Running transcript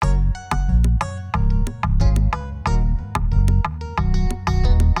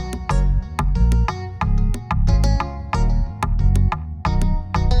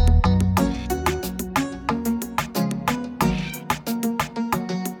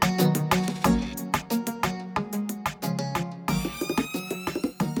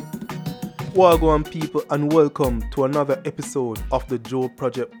Wagwan people, and welcome to another episode of the Joe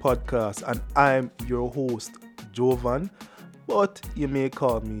Project Podcast. And I'm your host, Jovan, but you may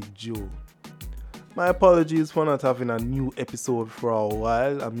call me Joe. My apologies for not having a new episode for a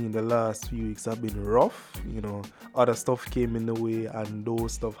while. I mean, the last few weeks have been rough. Other stuff came in the way, and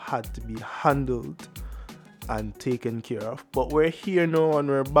those stuff had to be handled and taken care of. But we're here now, and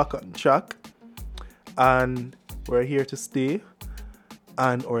we're back on track, and we're here to stay.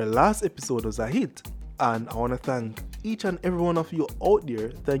 And our last episode was a hit, and I want to thank each and every one of you out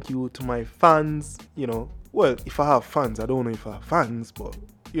there. Thank you to my fans. Well, if I have fans, I don't know if I have fans, but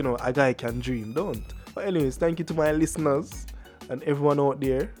a guy can dream, don't. But anyways, thank you to my listeners and everyone out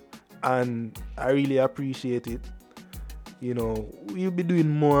there, and I really appreciate it. We'll be doing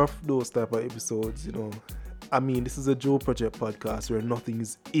more of those type of episodes. I mean, this is a Joe Project podcast where nothing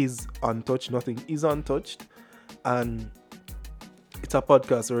is untouched, nothing is untouched, and it's a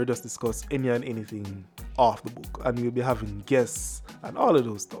podcast where we just discuss any and anything off the book, and we'll be having guests and all of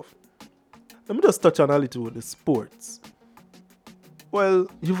those stuff. Let me just touch on a little with the sports. Well,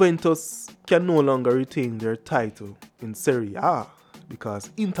 Juventus can no longer retain their title in Serie A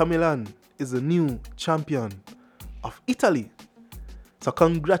because Inter Milan is the new champion of Italy. So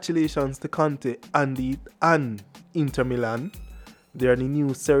congratulations to Conte and Inter Milan. They are the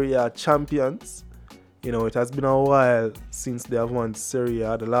new Serie A champions. It has been a while since they have won Serie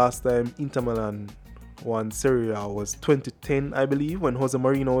A. The last time Inter Milan won Serie A was 2010, I believe, when Jose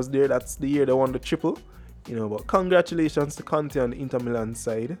Mourinho was there. That's the year they won the triple. But congratulations to Conte on the Inter Milan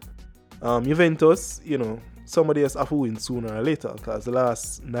side. Juventus, somebody else have to win sooner or later, because the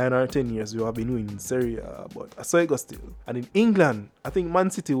last 9 or 10 years we have been winning Serie A, but I saw it go still. And in England, I think Man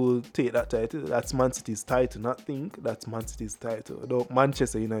City will take that title. That's Man City's title, that's Man City's title. Though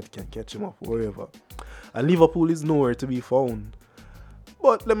Manchester United can catch him up wherever. And Liverpool is nowhere to be found.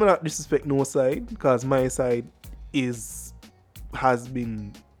 But let me not disrespect no side, because my side has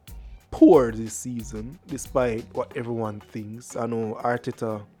been poor this season, despite what everyone thinks. I know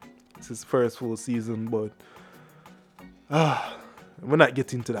Arteta, it's his first full season, but we're not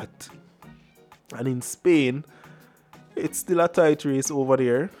getting to that. And in Spain, it's still a tight race over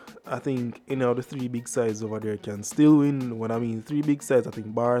there. I think the three big sides over there can still win. When I mean three big sides, I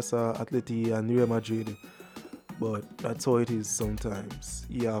think Barca, Atleti, and Real Madrid. But that's how it is sometimes.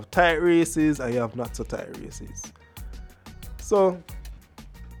 You have tight races and you have not so tight races. So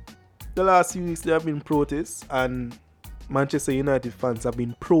the last few weeks there have been protests, and Manchester United fans have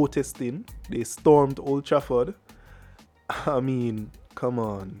been protesting. They stormed Old Trafford. I mean, come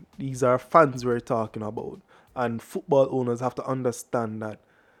on. These are fans we're talking about. And football owners have to understand that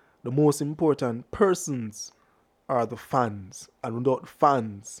the most important persons are the fans. And without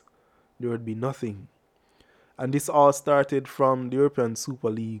fans, there would be nothing. And this all started from the European Super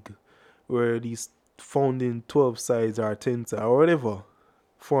League, where these founding 12 sides or 10 sides or whatever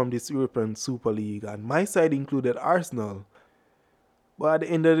formed this European Super League. And my side included Arsenal. But at the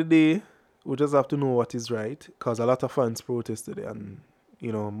end of the day, we just have to know what is right, because a lot of fans protested, and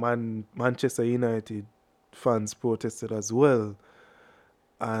Manchester United fans protested as well,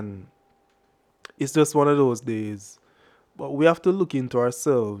 and it's just one of those days. But we have to look into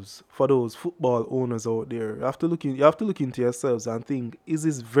ourselves. For those football owners out there, you have to look into yourselves and think: is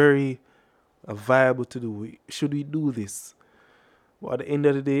this very viable to do? Should we do this? But at the end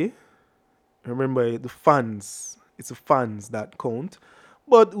of the day, remember, the fans. It's the fans that count.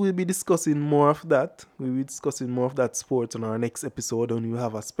 But we'll be discussing more of that. We'll be discussing more of that sport on our next episode, and we'll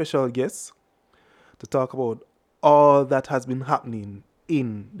have a special guest to talk about all that has been happening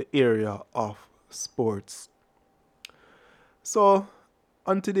in the area of sports. So,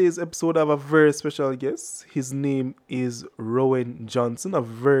 on today's episode, I have a very special guest. His name is Rowen Johnson, a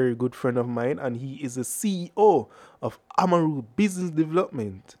very good friend of mine, and he is the CEO of Amaru Business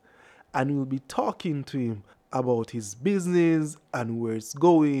Development. And we'll be talking to him about his business and where it's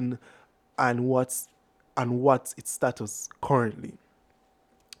going and what's its status currently.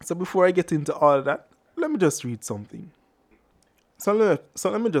 So before I get into all of that, let me just read something. So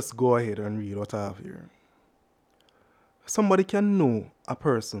let me just go ahead and read what I have here. Somebody can know a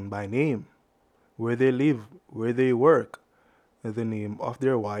person by name, where they live, where they work, the name of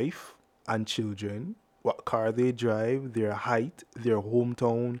their wife and children, what car they drive, their height, their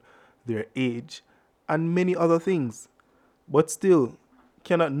hometown, their age, and many other things, but still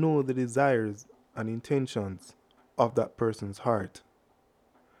cannot know the desires and intentions of that person's heart.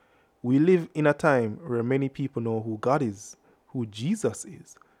 We live in a time where many people know who God is, who Jesus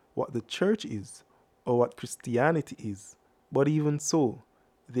is, what the church is, or what Christianity is. But even so,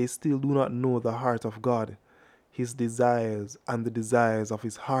 they still do not know the heart of God, his desires, and the desires of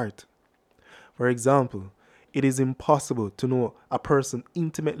his heart. For example, it is impossible to know a person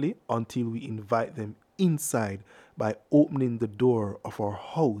intimately until we invite them inside by opening the door of our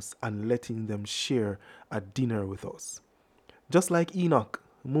house and letting them share a dinner with us. Just like Enoch,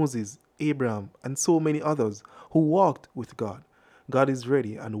 Moses, Abraham, and so many others who walked with God, God is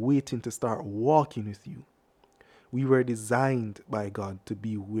ready and waiting to start walking with you. We were designed by God to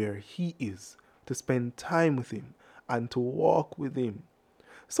be where He is, to spend time with Him, and to walk with Him.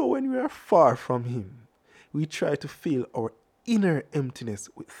 So when we are far from Him, we try to fill our inner emptiness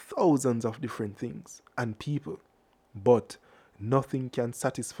with thousands of different things and people. But nothing can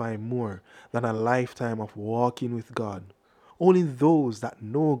satisfy more than a lifetime of walking with God. Only those that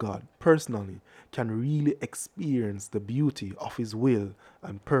know God personally can really experience the beauty of His will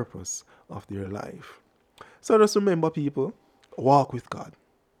and purpose of their life. So just remember, people, walk with God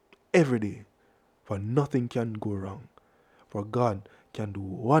every day, for nothing can go wrong, for God can do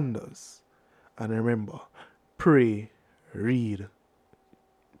wonders. And remember, pray, read,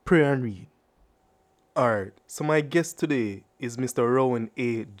 pray and read. Alright, so my guest today is Mr. Rowen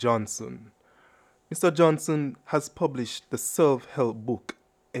A. Johnson. Mr. Johnson has published the self help book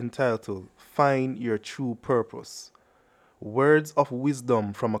entitled Find Your True Purpose, Words of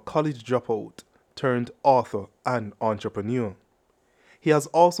Wisdom from a College Dropout turned author and entrepreneur. He has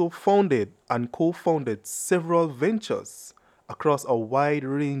also founded and co founded several ventures across a wide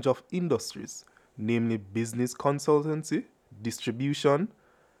range of industries, namely business consultancy, distribution,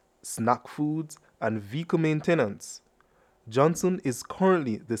 snack foods, and vehicle maintenance. Johnson is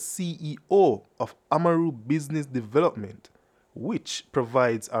currently the CEO of Amaru Business Development, which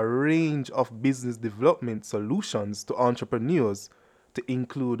provides a range of business development solutions to entrepreneurs to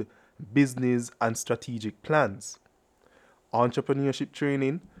include business and strategic plans, entrepreneurship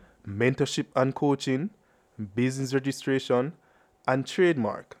training, mentorship and coaching, business registration, and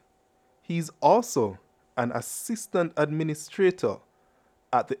trademark. He's also an assistant administrator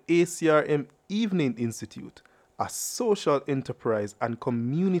at the ACRM Evening Institute, a social enterprise and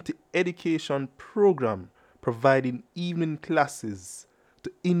community education program providing evening classes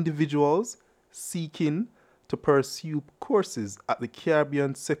to individuals seeking to pursue courses at the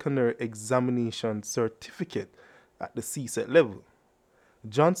Caribbean Secondary Examination Certificate at the CSET level.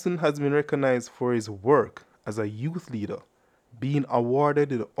 Johnson has been recognized for his work as a youth leader, being awarded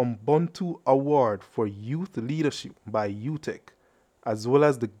the Ubuntu Award for Youth Leadership by UTEC, as well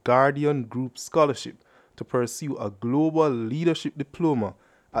as the Guardian Group Scholarship to pursue a global leadership diploma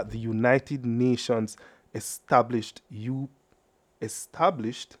at the United Nations established UP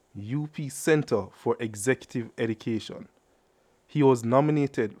Center for Executive Education. He was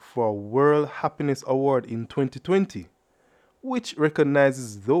nominated for a World Happiness Award in 2020, which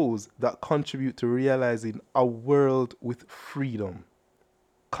recognizes those that contribute to realizing a world with freedom,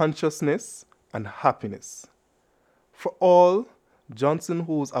 consciousness, and happiness. For all, Johnson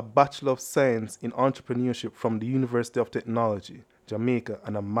holds a Bachelor of Science in Entrepreneurship from the University of Technology, Jamaica,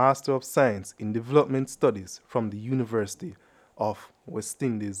 and a Master of Science in Development Studies from the University of West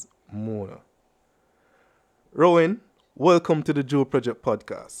Indies, Mona. Rowen, welcome to the Joe Project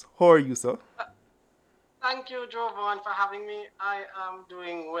podcast. How are you, sir? Thank you, Jovan, for having me. I am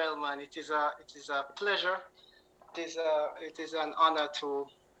doing well, man. It is a pleasure. It is an honor to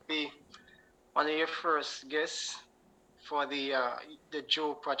be one of your first guests for the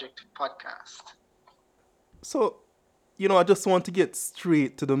Joe Project podcast. So, I just want to get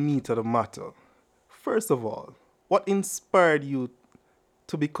straight to the meat of the matter. First of all, what inspired you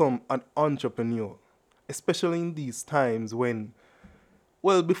to become an entrepreneur, especially in these times when,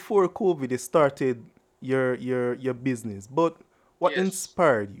 well, before COVID, you started your business, but what Yes.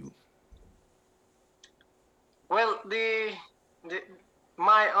 inspired you? Well, the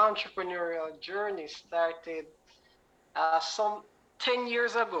my entrepreneurial journey started some 10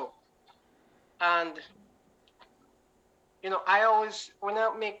 years ago, and I always when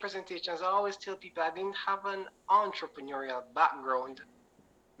I make presentations, I always tell people I didn't have an entrepreneurial background,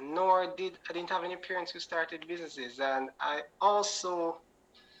 nor I didn't have any parents who started businesses, and I also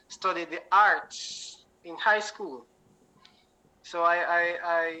studied the arts in high school. So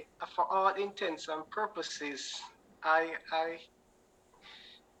for all intents and purposes, I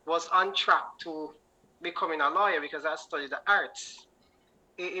was on track to becoming a lawyer because I studied the arts.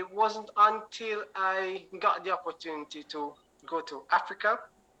 It wasn't until I got the opportunity to go to Africa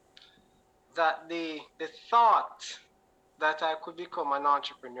that the thought that I could become an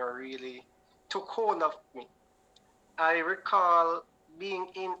entrepreneur really took hold of me. I recall being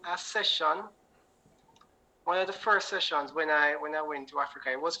in a session, one of the first sessions when I went to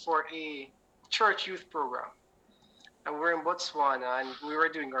Africa. It was for a church youth program, and we were in Botswana, and we were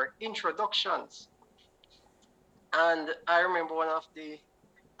doing our introductions. And I remember one of the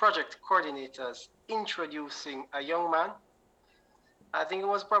project coordinators introducing a young man. I think he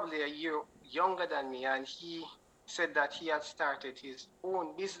was probably a year younger than me, and he said that he had started his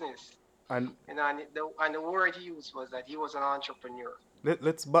own business. And And the word he used was that he was an entrepreneur.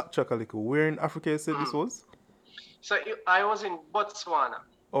 let's backtrack a little. Where in Africa you said this Mhm. was? So I was in Botswana.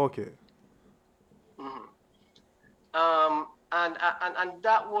 Okay. Mhm. And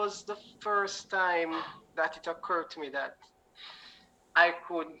that was the first time that it occurred to me that I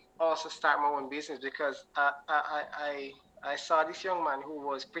could also start my own business, because I saw this young man who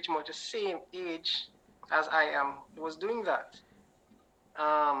was pretty much the same age as I am, who was doing that.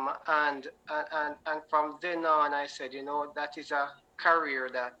 And from then on, I said, that is a career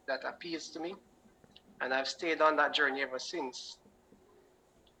that appeals to me, and I've stayed on that journey ever since.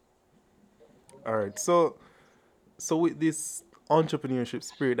 All right. So with this entrepreneurship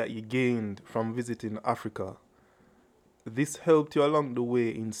spirit that you gained from visiting Africa, this helped you along the way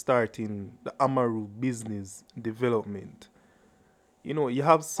in starting the Amaru business development. You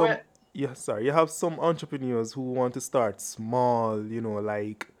have Well, you have some entrepreneurs who want to start small,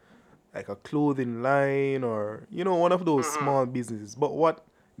 like a clothing line or one of those mhm. small businesses. But what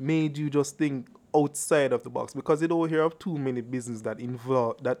made you just think outside of the box? Because you don't hear of too many businesses that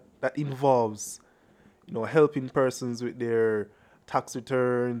involves helping persons with their tax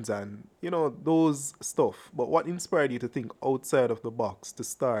returns and those stuff. But what inspired you to think outside of the box to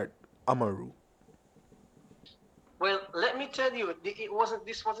start Amaru? Well, let me tell you,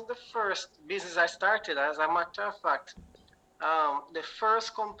 this wasn't the first business I started. As a matter of fact, the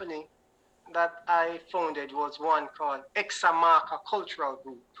first company that I founded was one called Examaka Cultural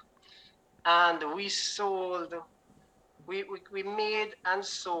Group, and we made and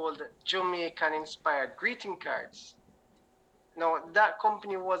sold Jamaican inspired greeting cards. Now that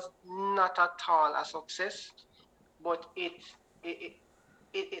company was not at all a success, but it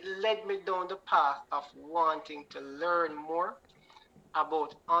it led me down the path of wanting to learn more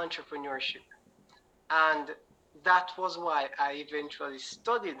about entrepreneurship, and that was why I eventually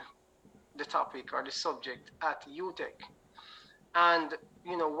studied the topic or the subject at UTech. And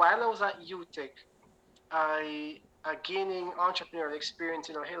while I was at UTech, I gaining entrepreneurial experience,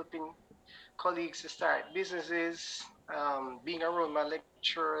 helping colleagues to start businesses, being around my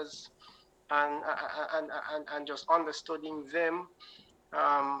lecturers, and just understuding them,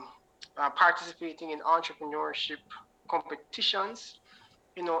 um, participating in entrepreneurship competitions.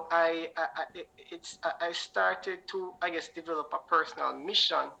 I started to, I guess, develop a personal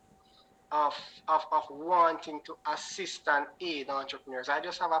mission of, of wanting to assist and aid entrepreneurs. I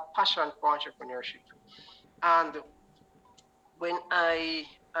just have a passion for entrepreneurship. And when I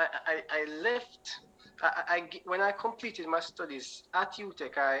left, when I completed my studies at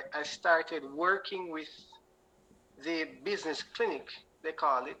UTech, I started working with the business clinic, they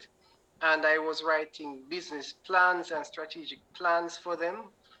call it, and I was writing business plans and strategic plans for them.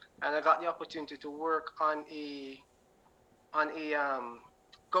 And I got the opportunity to work on a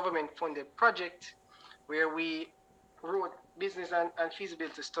government funded project where we wrote business and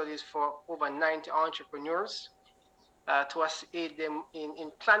feasibility studies for over 90 entrepreneurs, to aid them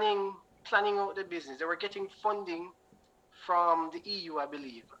in planning out the business. They were getting funding from the EU, I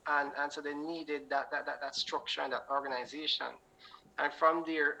believe, and so they needed that structure and that organization. And from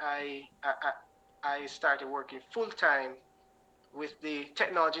there, I started working full time with the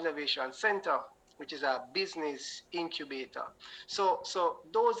Technology Innovation Center, which is a business incubator. So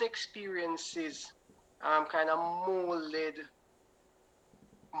those experiences kind of molded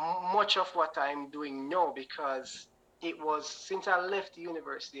much of what I'm doing now, because it was since I left the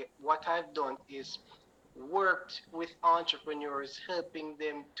university, what I've done is worked with entrepreneurs, helping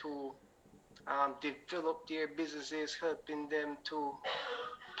them to develop their businesses, helping them to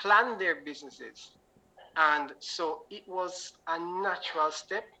plan their businesses. And so it was a natural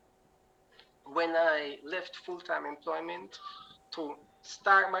step when I left full time employment to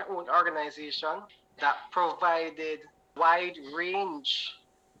start my own organization that provided wide range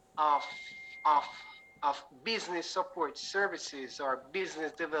of, of, of business support services or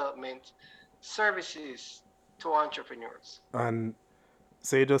business development services to entrepreneurs. And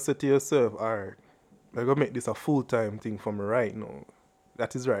so you just said to yourself, all right, I'm gonna make this a full time thing for me right now.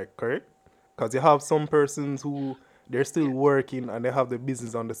 That is right, correct? Because you have some persons who they're still Yes. working and they have the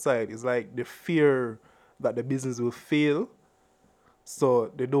business on the side. It's like the fear that the business will fail,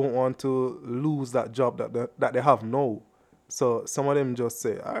 so they don't want to lose that job that they have now. So some of them just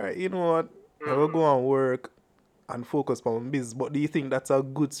say, all right, you know what, I will Mm-hmm. go and work and focus on business. But do you think that's a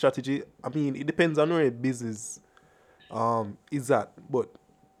good strategy? I mean, it depends on where a business Is that, but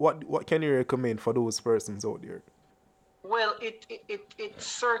what can you recommend for those persons out there? Well, it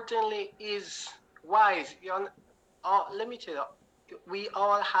certainly is wise. Let me tell you, we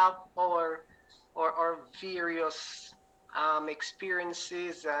all have our various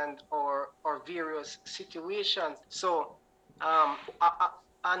experiences and or various situations. So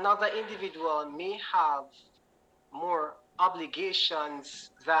another individual may have more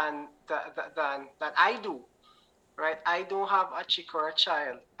obligations than I do, right? I don't have a chick or a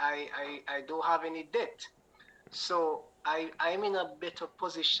child. I don't have any debt. So I'm in a better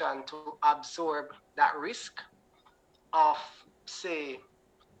position to absorb that risk of, say,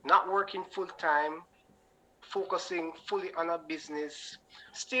 not working full time, focusing fully on a business,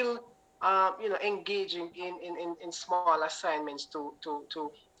 still engaging in small assignments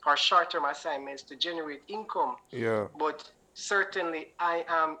or short-term assignments to generate income. Yeah, But certainly I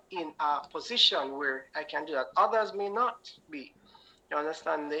am in a position where I can do that. Others may not be. You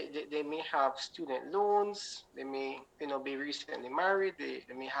understand? They may have student loans. They may, be recently married. They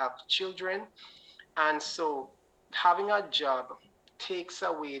may have children. And so having a job takes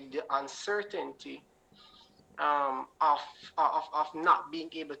away the uncertainty of not being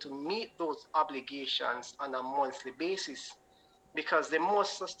able to meet those obligations on a monthly basis because they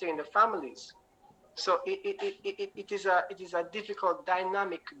must sustain the families. So it is a difficult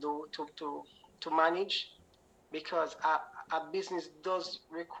dynamic though to manage because a business does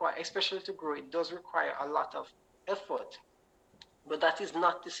require, especially to grow, it does require a lot of effort. But that is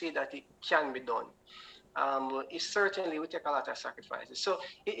not to say that it can be done. It certainly will take a lot of sacrifices. So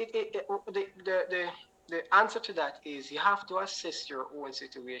the answer to that is you have to assess your own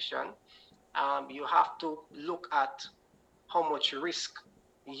situation. You have to look at how much risk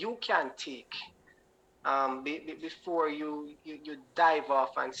you can take before you dive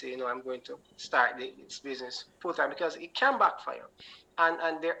off and say, I'm going to start this business full time because it can backfire.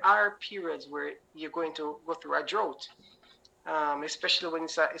 And there are periods where you're going to go through a drought, especially when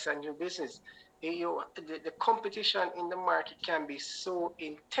it's a new business. The competition in the market can be so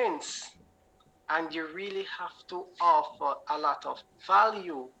intense, and you really have to offer a lot of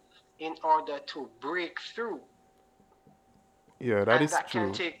value in order to break through. yeah, that And is that can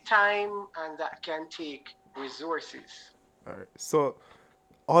true. take time and that can take resources. All right. So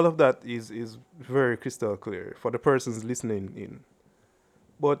all of that is very crystal clear for the persons listening in.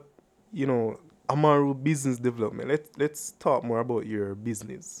 But you know, Amaru business development. Let's talk more about your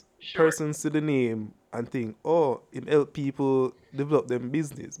business. Sure. Persons see the name and think, oh, it help people develop them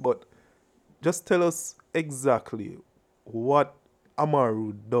business. But just tell us exactly what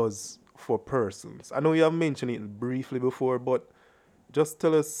Amaru does for persons. I know you have mentioned it briefly before, but just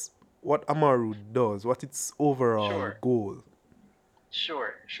tell us what Amaru does, what its overall Sure. goal.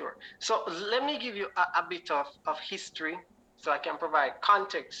 Sure. So let me give you a bit of history so I can provide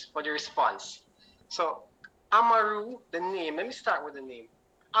context for the response. So Amaru, the name, let me start with the name.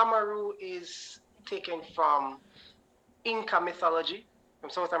 Amaru is taken from Inca mythology from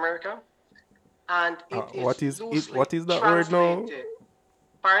South America, and it is What is it? loosely What is that word now? translated.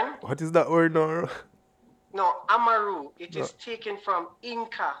 Pardon? What is that word now? No, Amaru, it No. is taken from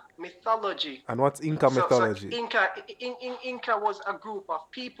Inca mythology. And what's Inca So mythology? Inca was a group of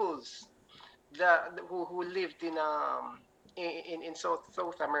peoples who lived in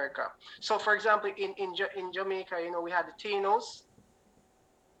South America. So for example, in Jamaica, we had the Taínos.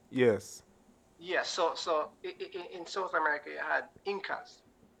 Yes. Yes. So in South America, you had Incas.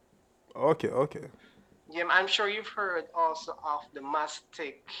 Okay. Okay. Yeah, I'm sure you've heard also of the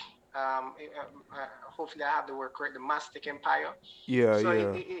Maztec. Hopefully, I have the word correct. The Maztec Empire. Yeah. So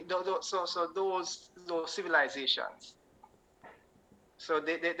Yeah. so those civilizations. So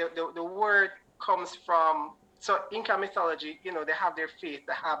the word comes from, so Inca mythology. They have their faith,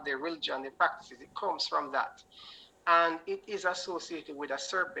 they have their religion, their practices. It comes from that, and it is associated with a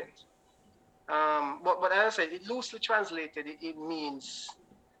serpent. But as I said, it loosely translated, it means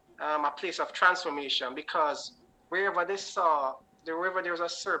a place of transformation because wherever they saw, wherever there was a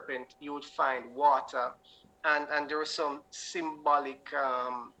serpent, you would find water, and there was some symbolic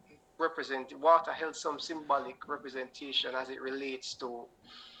water held some symbolic representation as it relates to,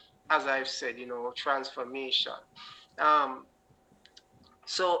 as I've said, transformation. Um,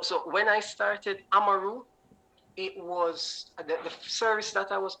 so when I started Amaru, it was the service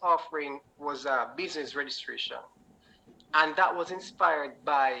that I was offering was business registration, and that was inspired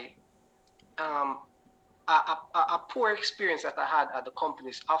by um, a poor experience that I had at the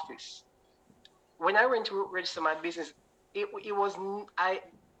company's office. When I went to register my business, it was I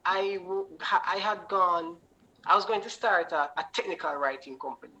I had gone. I was going to start a technical writing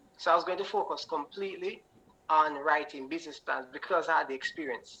company, so I was going to focus completely. on writing business plans because I had the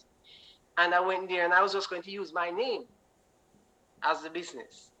experience. And I went there and I was just going to use my name as the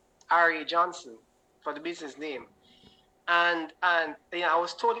business, R.A. Johnson, for the business name. And I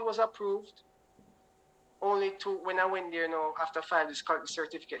was told it was approved. Only to when I went there, after 5 days, got the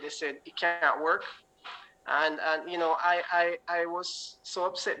certificate, they said it can't work. And I was so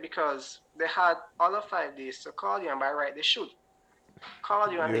upset because they had all of 5 days to call you, and by right they should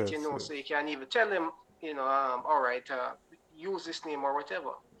call you and let you Yes, know so you yes. can even tell them, all right, use this name or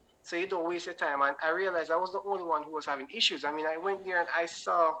whatever. So you don't waste your time. And I realized I was the only one who was having issues. I mean, I went there and I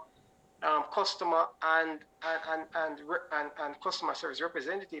saw customer and customer service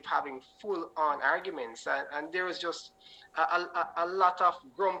representative having full on arguments, and there was just a lot of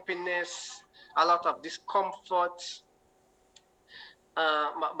grumpiness, a lot of discomfort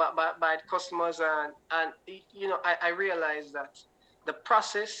by customers, and I realized that the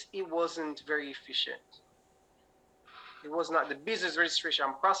process, it wasn't very efficient. It was not the business registration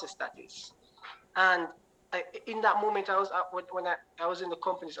process, that is. And in that moment, when I was in the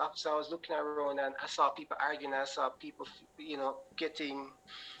company's office, I was looking around and I saw people arguing. I saw people, getting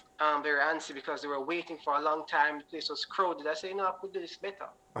very antsy because they were waiting for a long time. The place was crowded. I said, I could do this better.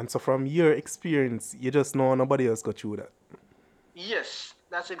 And so from your experience, you just know nobody else got through that. Yes,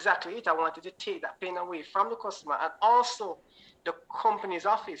 that's exactly it. I wanted to take that pain away from the customer and also the company's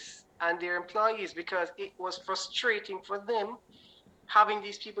office and their employees, because it was frustrating for them having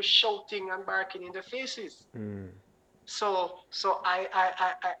these people shouting and barking in their faces. Mm. So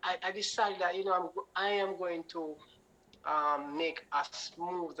I decided that I am going to make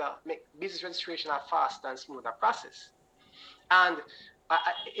business registration a faster and smoother process. And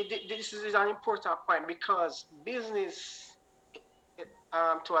this is an important point because business,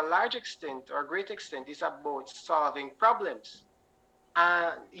 to a large extent or a great extent, is about solving problems.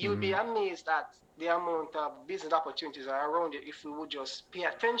 And you'll be Mm. amazed at the amount of business opportunities are around you if we would just pay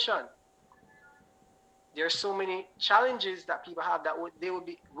attention. There are so many challenges that people have that they would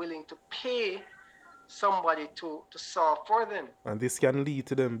be willing to pay somebody to solve for them. And this can lead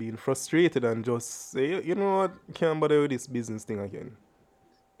to them being frustrated and just say, you know what, can't bother with this business thing again.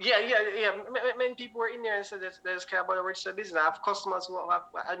 Yeah. Many people were in there and said there's care about a registered business. I have customers who have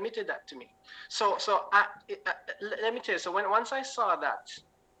admitted that to me. So let me tell you. So once I saw that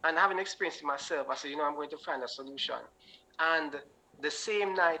and having experienced it myself, I said, I'm going to find a solution. And the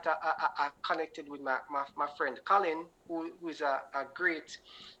same night, I connected with my friend Colin, who is a great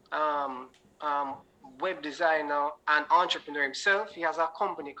um, um, web designer and entrepreneur himself. He has a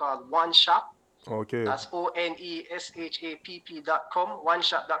company called One Shop. Okay. That's ONESHAPP.com,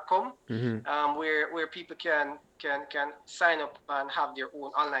 oneshop.com, Mm-hmm. where people can sign up and have their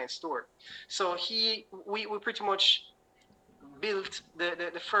own online store. So we pretty much built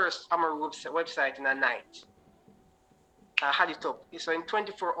the first Amaru website in a night. Had it up. So in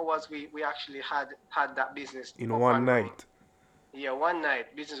 24 hours, we actually had that business In up one and running. night. Yeah, one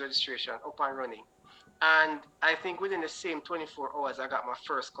night, business registration up and running. And I think within the same 24 hours, I got my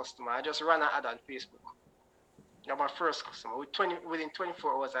first customer. I just ran an ad on Facebook. Got my first customer. Within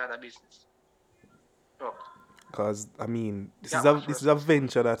 24 hours, I had a business up. Because I mean, Got my this is first a customer.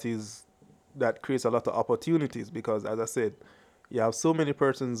 venture that creates a lot of opportunities because, as I said, you have so many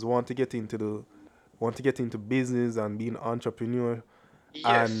persons want to get into business and being entrepreneur,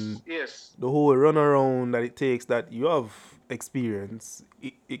 Yes, and yes. the whole runaround that it takes that you have experience,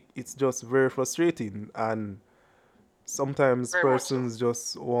 it's just very frustrating. And sometimes Very much so. persons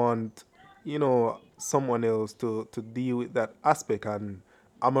just want, someone else to deal with that aspect, and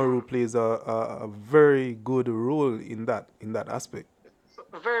Amaru Mm. plays a very good role in that aspect.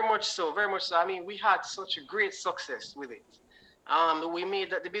 Very much so, very much so. I mean, we had such a great success with it. We made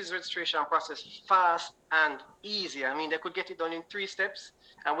the business registration process fast and easy. I mean, they could get it done in 3 steps,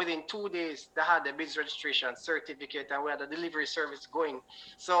 and within 2 days, they had the business registration certificate, and we had a delivery service going.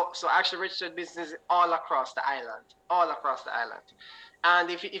 So actually registered business all across the island. And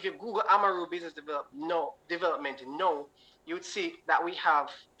if you Google Amaru Business Development, no, you would see that we have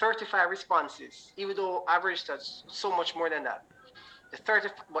 35 responses, even though I've registered so much more than that. The 30,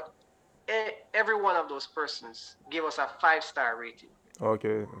 but every one of those persons gave us a 5-star rating.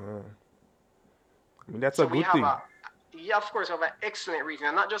 Okay, I mean that's a So we good have thing. yeah, of course, we have an excellent rating.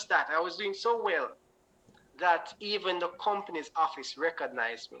 And not just that, I was doing so well that even the company's office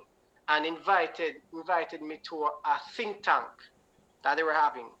recognized me and invited me to a think tank that they were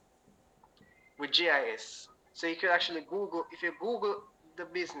having with GIS. So you could actually Google, if you Google the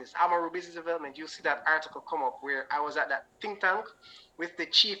business, Amaru Business Development, you'll see that article come up where I was at that think tank with the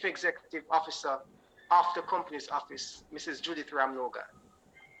chief executive officer of the company's office, Mrs. Judith Ramnoga.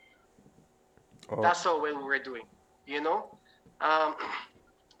 Oh, That's how well we were doing, you know. Um,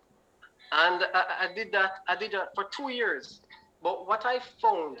 and I did that. I did that for 2 years. But what I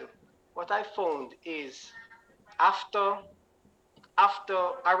found is after after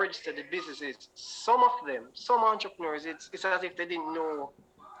I registered the businesses, some of them, some entrepreneurs, it's as if they didn't know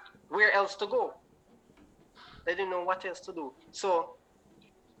where else to go. They didn't know what else to do. So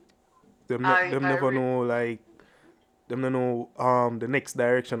them I never know like them don't know the next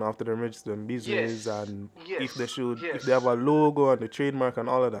direction after them registering business yes, and yes, if they have yes. a logo and the trademark and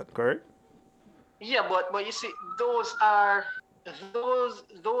all of that, correct? Yeah, but you see, those are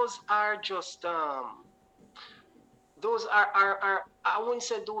just those are I wouldn't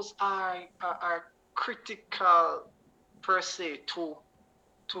say those are critical per se to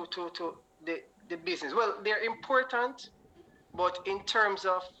the business. Well, they're important, but in terms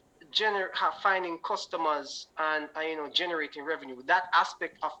of finding customers and generating revenue, that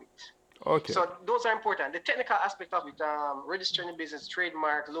aspect of it. Okay. So those are important. The technical aspect of it, registering the business,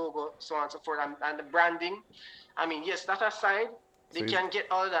 trademark, logo, so on and so forth, and the branding. I mean, yes, that aside, they So it's can get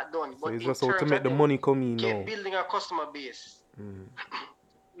all of that done. so But it's in just how to terms make of the money come in now. building a customer base, Mm.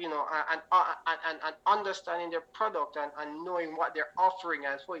 and understanding their product and knowing what they're offering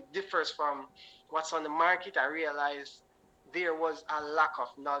and how it differs from what's on the market, I realized there was a lack of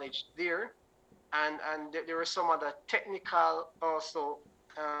knowledge there, and there were some other technical also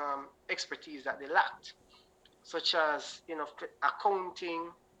expertise that they lacked, such as accounting,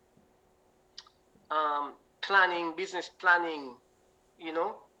 planning, business planning, you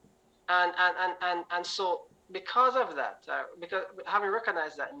know, and so because of that, because having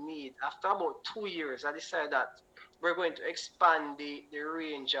recognized that need, after about 2 years, I decided that we're going to expand the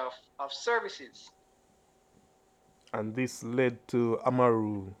range of services. And this led to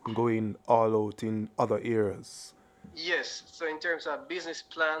Amaru going all out in other areas. Yes, so in terms of business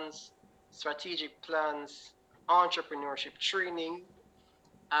plans, strategic plans, entrepreneurship training,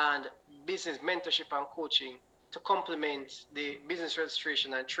 and business mentorship and coaching to complement the business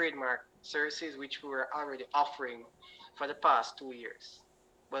registration and trademark services which we were already offering for the past 2 years.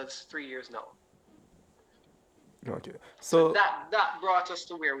 Well, it's 3 years now. Okay. So So that brought us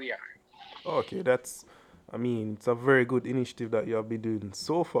to where we are. okay, that's I mean, it's a very good initiative that you have been doing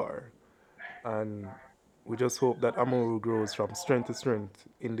so far. And we just hope that Amaru grows from strength to strength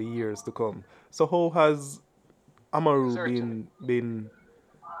in the years to come. So how has Amaru Certainly. been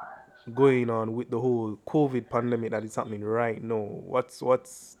going on with the whole COVID pandemic that is happening right now? What's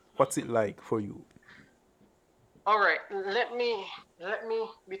it like for you? All right, let me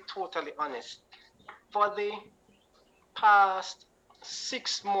be totally honest. For the past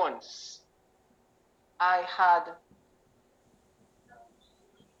 6 months, I had,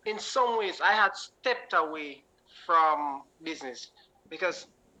 in some ways, I had stepped away from business because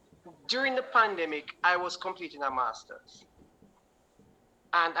during the pandemic, I was completing a master's.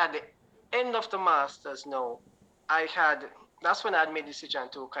 And at the end of the master's now, I had, that's when I had made the decision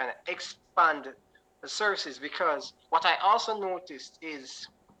to kind of expand the services, because what I also noticed is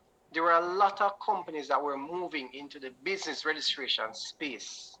there were a lot of companies that were moving into the business registration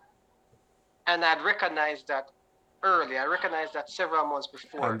space. And I'd recognized that early. I recognized that several months And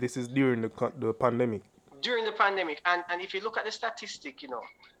before, this is during the pandemic. during the pandemic. And if you look at the statistic,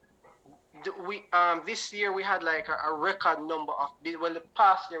 we this year we had like a record number of well, the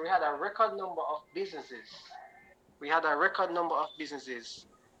past year we had a record number of businesses. We had a record number of businesses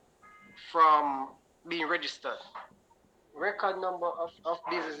from being registered. Record number of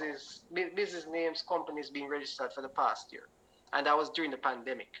business names, companies being registered for the past year, and that was during the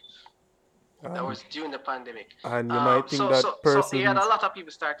pandemic. That And was during the pandemic. and you might think So so that so you had a persons lot of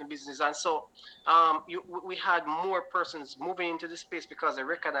people starting business, and so we had more persons moving into the space because they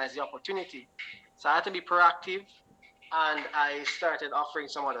recognized the opportunity. So I had to be proactive, and I started offering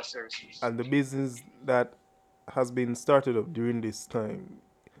some other services. and the business that has been started up during this time,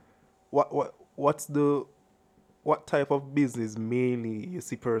 what's the what type of business mainly you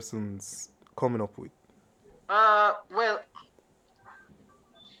see persons coming up with? Well,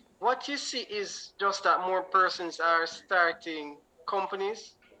 what you see is just that more persons are starting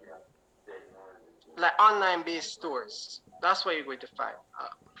companies like online based stores. That's where you're going to find.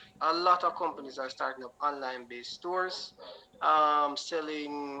 A lot of companies are starting up online based stores,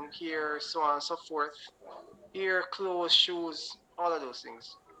 selling here, so on and so forth. Here, clothes, shoes, all of those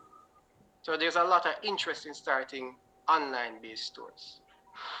things. So there's a lot of interest in starting online based stores.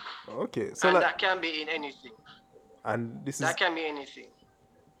 Okay, so And like that can be in anything. and this That is can be anything.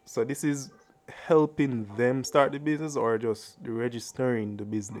 so this is helping them start the business or just registering the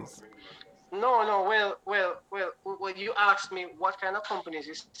business? No, no, well, you asked me what kind of companies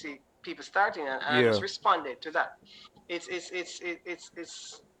you see. people starting, and I just Yeah. responded to that.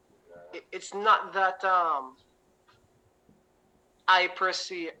 It's not that I per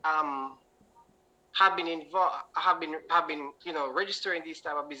se have been involved, have been registering this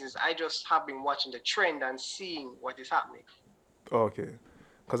type of business. I just have been watching the trend and seeing what is happening. Okay.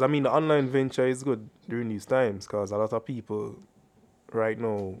 Because I mean, the online venture is good during these times because a lot of people right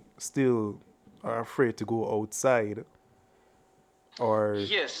now still are afraid to go outside or.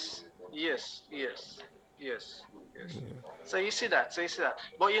 Yes, yes, yes, yes, yes. So you see that. So you see that.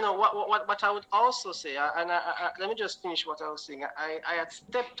 But what I would also say, let me just finish what I was saying. I had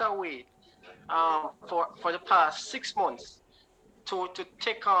stepped away for the past 6 months to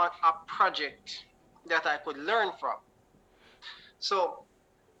take on a project that I could learn from. So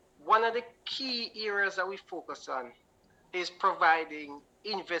one of the key areas that we focus on is providing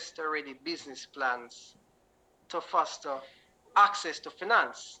investor-ready business plans to foster access to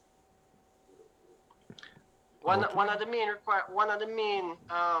finance. Okay. One of the main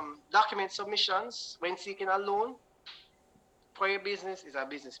document submissions when seeking a loan for your business is a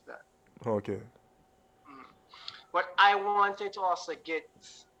business plan. Okay. Mm. But I wanted to also get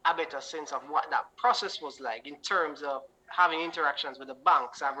a better sense of what that process was like in terms of having interactions with the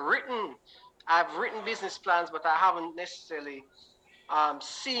banks. I've written business plans, but I haven't necessarily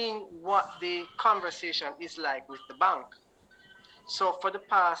seen what the conversation is like with the bank. So for the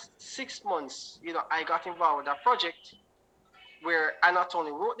past 6 months, I got involved with a project where I not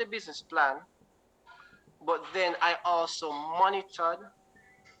only wrote the business plan, but then I also monitor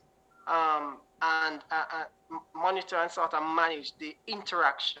and sort of manage the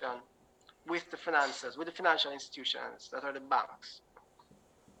interaction with the finances, with the financial institutions that are the banks.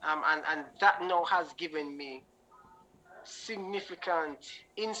 And that now has given me significant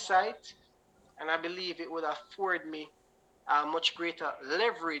insight, and I believe it would afford me much greater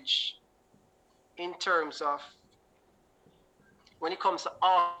leverage in terms of when it comes to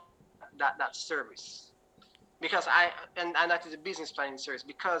offering that service. Because and that is a business planning service,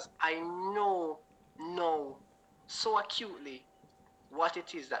 because I know so acutely what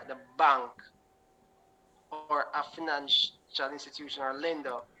it is that the bank or a financial institution or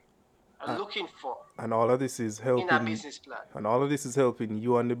lender are And, looking for and all of this is in a helping, business plan. and all of this is helping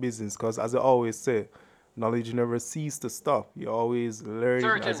you and the business because, as I always say, knowledge never ceases to stop. You're always learning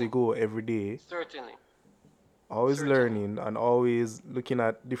as you Certainly, go every day, certainly, always certainly. learning and always looking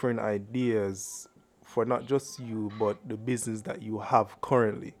at different ideas for not just you but the business that you have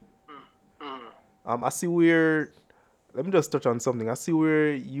currently. Mm, mm. I see where. Let me just touch on something. I see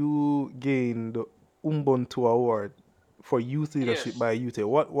where you gained the Ubuntu Award for youth leadership Yes. by UT.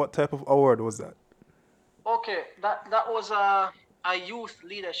 What type of award was that? Okay. That was a youth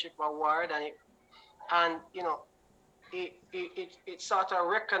leadership award, and it sort of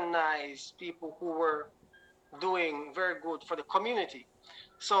recognized people who were doing very good for the community.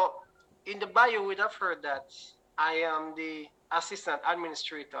 So in the bio, we'd have heard that I am the assistant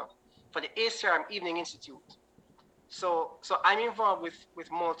administrator for the ACRM Evening Institute. So I'm involved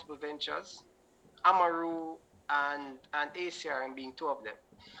with multiple ventures, Amaru and ACRM being two of them.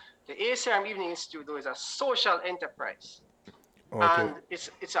 The ACRM Evening Institute, though, is a social enterprise, Okay. and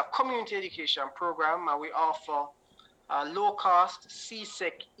it's a community education program, and we offer low cost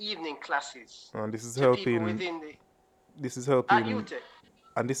CSEC evening classes And this is to people helping. within the This is at helping. UTEC,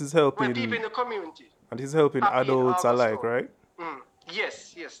 And this is well, people helping. in the community, And this is helping Happy in adults alike, Augusto. right? Mm,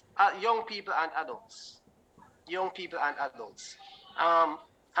 yes, yes, young people and adults, young people and adults. Um,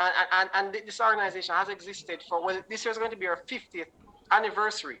 and this organization has existed for, well, this year is going to be our 50th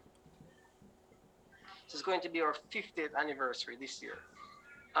anniversary. This is going to be our 50th anniversary this year.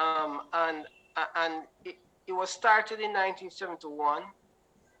 And it was started in 1971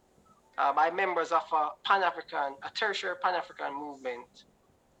 by members of a tertiary Pan-African movement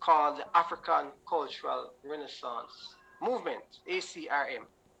called the African Cultural Renaissance Movement, ACRM.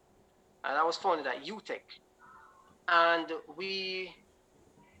 And that was founded at UTEC. And the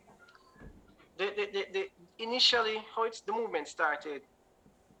initially, the movement started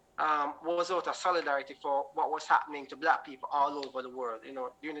was out of solidarity for what was happening to black people all over the world.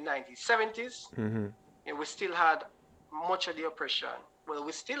 During the 1970s, Mm-hmm. and we still had much of the oppression. Well,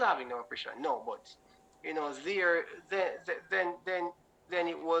 we're still having the oppression, no, but there then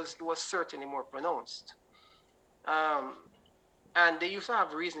it was certainly more pronounced. Um, and they used to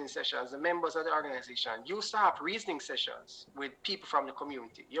have reasoning sessions. The members of the organization used to have reasoning sessions with people from the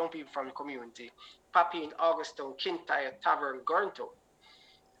community, young people from the community, Papi in Augusto, Kintyre, Tavern, Gurnto.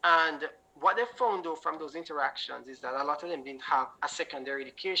 And what they found though from those interactions is that a lot of them didn't have a secondary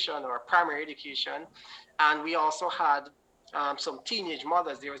education or a primary education. And we also had some teenage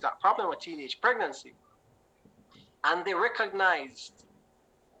mothers. There was that problem with teenage pregnancy, and they recognized,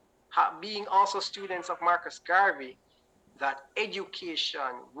 being also students of Marcus Garvey, that education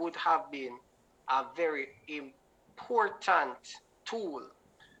would have been a very important tool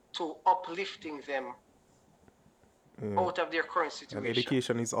to uplifting them Yeah. out of their current And situation.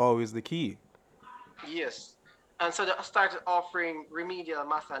 education is always the key. Yes. And so they started offering remedial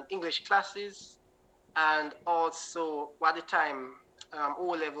math and English classes, and also at the time, O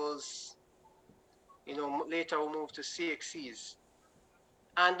levels, later we moved to CXCs.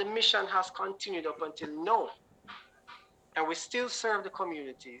 And the mission has continued up until now. And we still serve the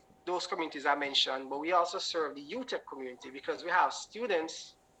community, those communities I mentioned, but we also serve the UTEC community because we have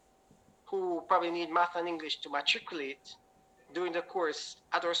students who probably need math and English to matriculate during the course.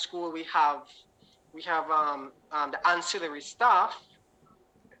 At our school, we have the ancillary staff,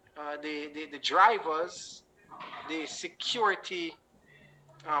 the drivers, the security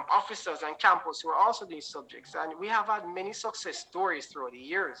officers on campus who are also doing subjects. And we have had many success stories throughout the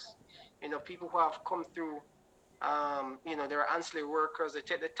years. People who have come through, there are ancillary workers, they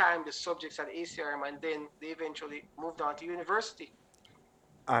take the time, the subjects at ACRM, and then they eventually moved on to university.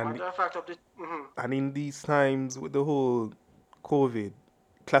 And Matter of fact, of the, mhm. and in these times with the whole COVID,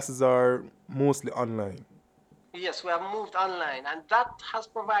 classes are mostly online. Yes, we have moved online, and that has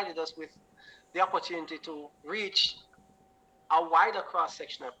provided us with the opportunity to reach a wider cross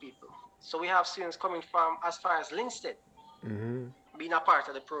section of people. So we have students coming from as far as Linstead Mm-hmm. being a part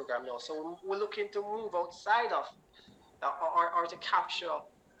of the program now. So we're looking to move outside of, or to capture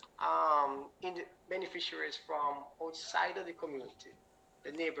in the beneficiaries from outside of the community,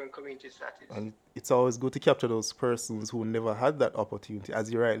 the neighboring communities, that is. And it's always good to capture those persons who never had that opportunity,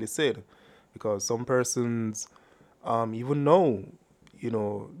 as you rightly said, because some persons, even now,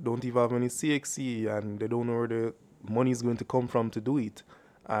 don't even have any CXC and they don't know where the money is going to come from to do it.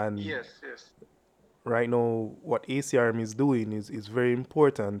 And Yes, yes. right now, what ACRM is doing is very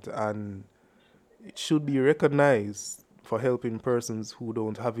important and it should be recognized for helping persons who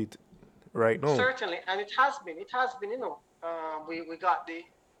don't have it right now. Certainly, and it has been, we got the,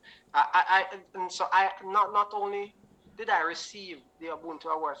 and so I not only did I receive the Ubuntu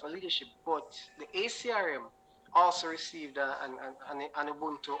Award for Leadership, but the ACRM also received an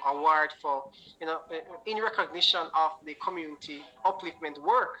Ubuntu Award for, in recognition of the community upliftment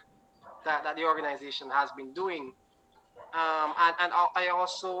work that the organization has been doing. And I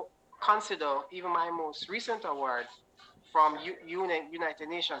also consider even my most recent award from United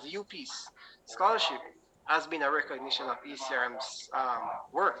Nations, UPeace Scholarship, has been a recognition of ECRM's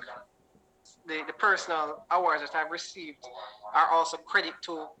work. The personal awards that I've received are also credit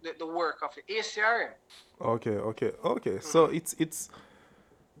to the work of the ACRM. Okay, okay, okay. So Mhm. it's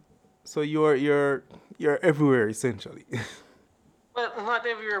so you're everywhere essentially. Well, not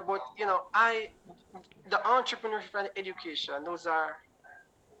everywhere, but the entrepreneurship and education, those are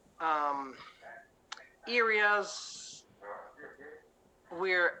um, areas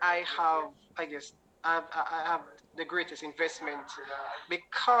where I have, I guess, I have the greatest investment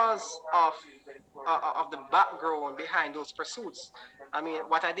because of the background behind those pursuits. I mean,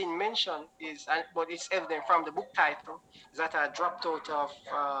 what I didn't mention is, but it's evident from the book title, is that I dropped out of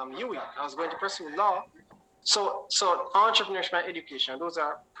UWI. I was going to pursue law. So entrepreneurship and education, those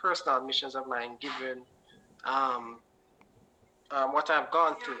are personal missions of mine, given um, what I've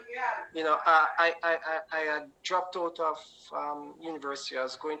gone through. I had dropped out of university. I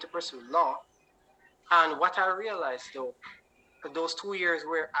was going to pursue law, and what I realized though, those 2 years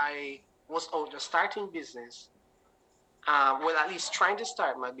where I was out just starting business, well, at least trying to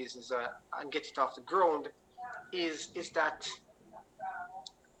start my business and get it off the ground, is that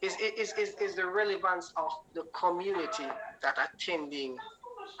is the relevance of the community that attending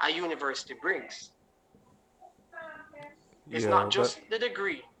a university brings. It's Yeah, not that just the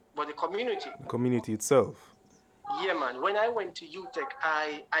degree, but the community. community itself. Yeah, man. When I went to UTech,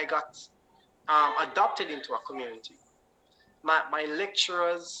 I got adopted into a community. My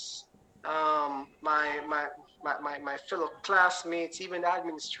lecturers, my fellow classmates, even the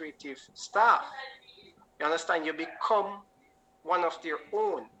administrative staff. You understand? You become one of their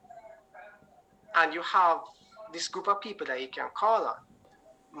own, and you have this group of people that you can call on.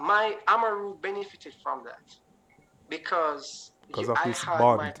 My Amaru benefited from that because Because of I this had my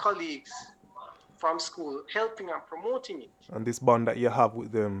bond colleagues from school helping and promoting it. and this bond that you have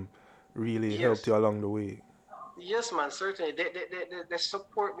with them really helped Yes, you along the way. yes, man, certainly. They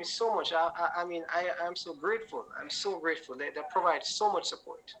support me so much. I mean, I'm so grateful. I'm so grateful. They provide so much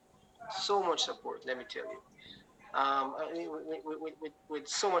support. So much support, let me tell you. With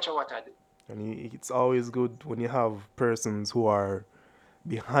so much of what I do. And it's always good when you have persons who are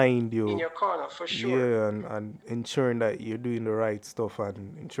behind in you. your corner for sure. Yeah, and ensuring that you're doing the right stuff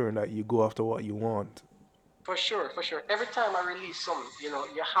and ensuring that you go after what you want. For sure, for sure. Every time I release something,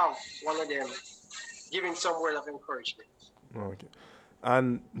 you have one of them giving some word of encouragement. Okay.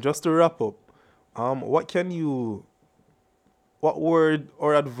 And just to wrap up, what can you, what word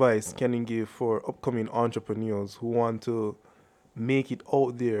or advice can you give for upcoming entrepreneurs who want to make it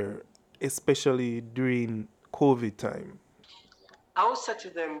out there, especially during COVID time? I would say to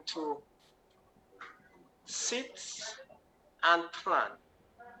them to sit and plan.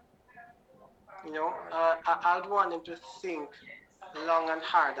 I'd want them to think long and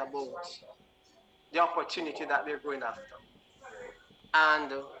hard about the opportunity that they're going after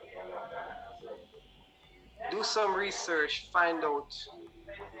and do some research, find out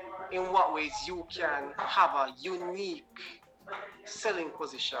in what ways you can have a unique selling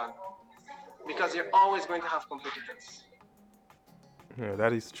position because you're always going to have competitors. Yeah,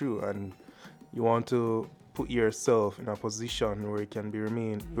 that is true, and you want to put yourself in a position where you can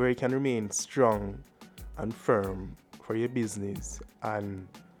remain strong and firm for your business and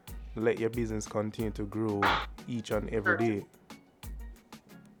let your business continue to grow each and every Certainly, day.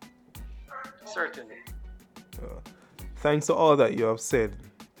 certainly. Thanks to all that you have said,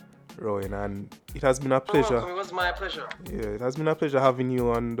 Rowan, and it has been a You're pleasure. welcome. It was my pleasure. Yeah, it has been a pleasure having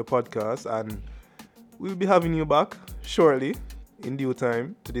you on the podcast, and we'll be having you back shortly in due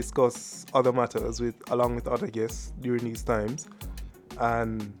time to discuss other matters along with other guests during these times.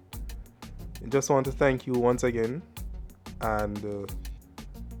 And I just want to thank you once again and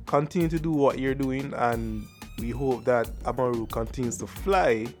continue to do what you're doing, and we hope that Amaru continues to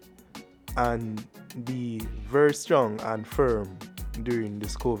fly and be very strong and firm during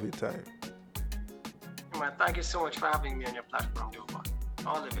this COVID time. Man, thank you so much for having me on your platform, Duba.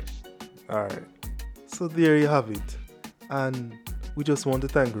 All the best. All right. So there you have it. And we just want to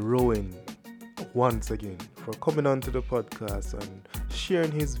thank Rowen once again for coming on to the podcast and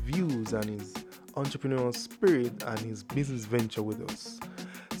sharing his views and his entrepreneurial spirit and his business venture with us.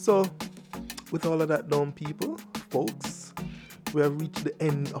 So, with all of that done, folks, we have reached the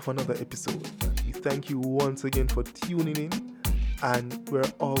end of another episode. We thank you once again for tuning in, and we're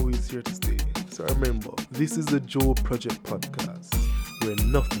always here to stay. So remember, this is the Joe Project Podcast, where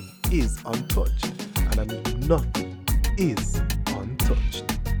nothing is untouched, and I mean nothing is untouched.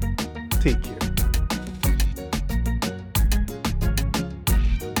 Take care.